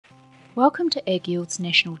Welcome to AgYields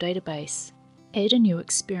National Database. Add a new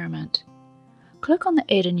experiment. Click on the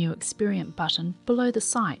Add a new experiment button below the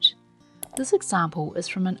site. This example is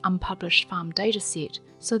from an unpublished farm dataset,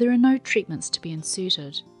 so there are no treatments to be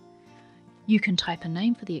inserted. You can type a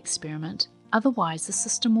name for the experiment, otherwise the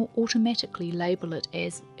system will automatically label it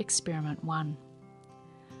as Experiment 1.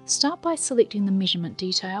 Start by selecting the measurement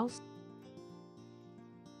details,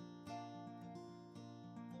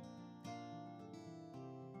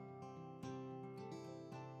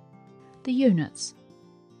 the units,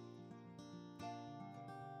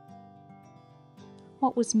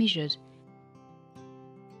 what was measured,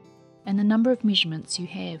 and the number of measurements you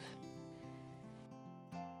have.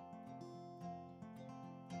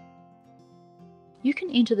 You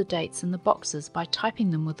can enter the dates in the boxes by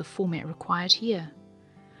typing them with the format required here.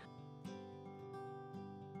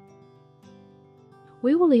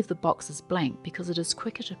 We will leave the boxes blank because it is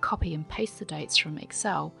quicker to copy and paste the dates from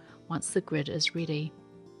Excel once the grid is ready.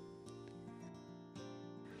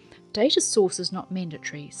 Data source is not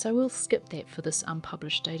mandatory, so we'll skip that for this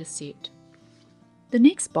unpublished dataset. The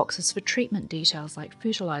next box is for treatment details like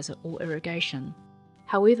fertilizer or irrigation.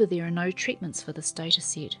 However, there are no treatments for this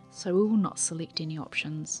dataset, so we will not select any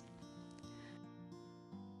options.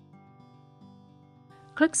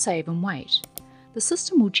 Click Save and wait. The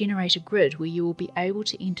system will generate a grid where you will be able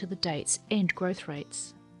to enter the dates and growth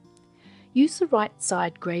rates. Use the right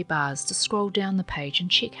side grey bars to scroll down the page and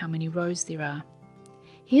check how many rows there are.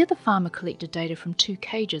 Here the farmer collected data from 2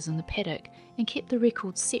 cages in the paddock and kept the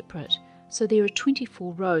records separate, so there are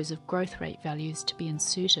 24 rows of growth rate values to be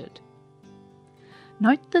inserted.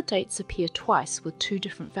 Note the dates appear twice with 2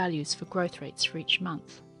 different values for growth rates for each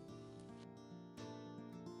month.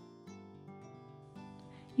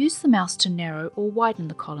 Use the mouse to narrow or widen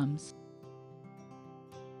the columns.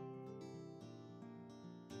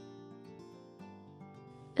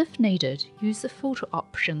 If needed, use the filter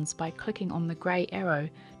options by clicking on the grey arrow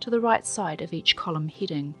to the right side of each column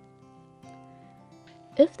heading.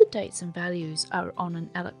 If the dates and values are on an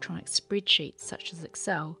electronic spreadsheet such as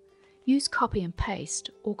Excel, use Copy and Paste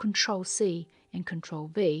or Ctrl-C and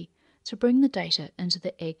Ctrl-V to bring the data into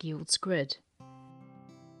the AgYields grid.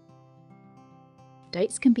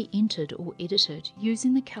 Dates can be entered or edited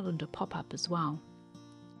using the calendar pop-up as well.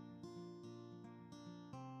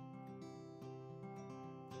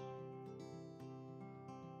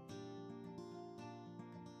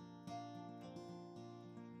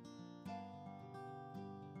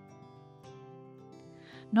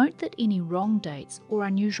 Note that any wrong dates or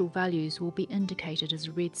unusual values will be indicated as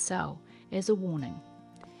a red cell as a warning,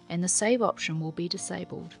 and the Save option will be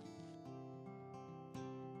disabled.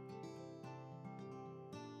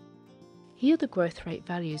 Here the growth rate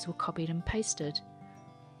values were copied and pasted,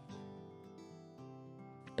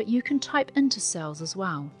 but you can type into cells as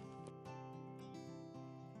well.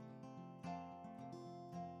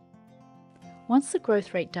 Once the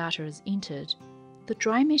growth rate data is entered, the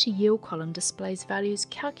dry matter yield column displays values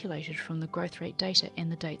calculated from the growth rate data and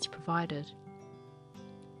the dates provided.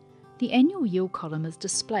 The annual yield column is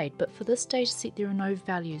displayed, but for this dataset there are no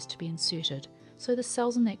values to be inserted, so the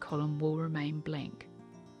cells in that column will remain blank.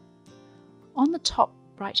 On the top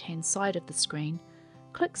right hand side of the screen,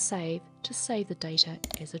 click Save to save the data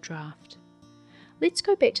as a draft. Let's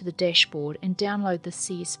go back to the dashboard and download the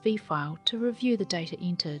CSV file to review the data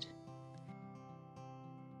entered.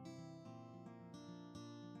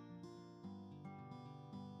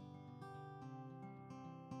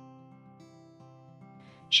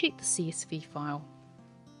 Check the CSV file.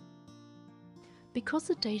 Because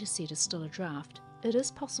the dataset is still a draft, it is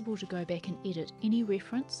possible to go back and edit any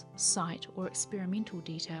reference, site or experimental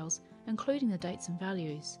details, including the dates and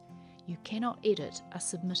values. You cannot edit a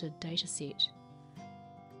submitted dataset.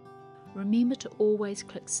 Remember to always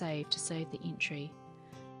click Save to save the entry.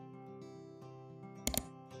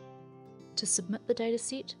 To submit the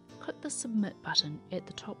dataset, click the Submit button at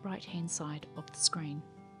the top right hand side of the screen.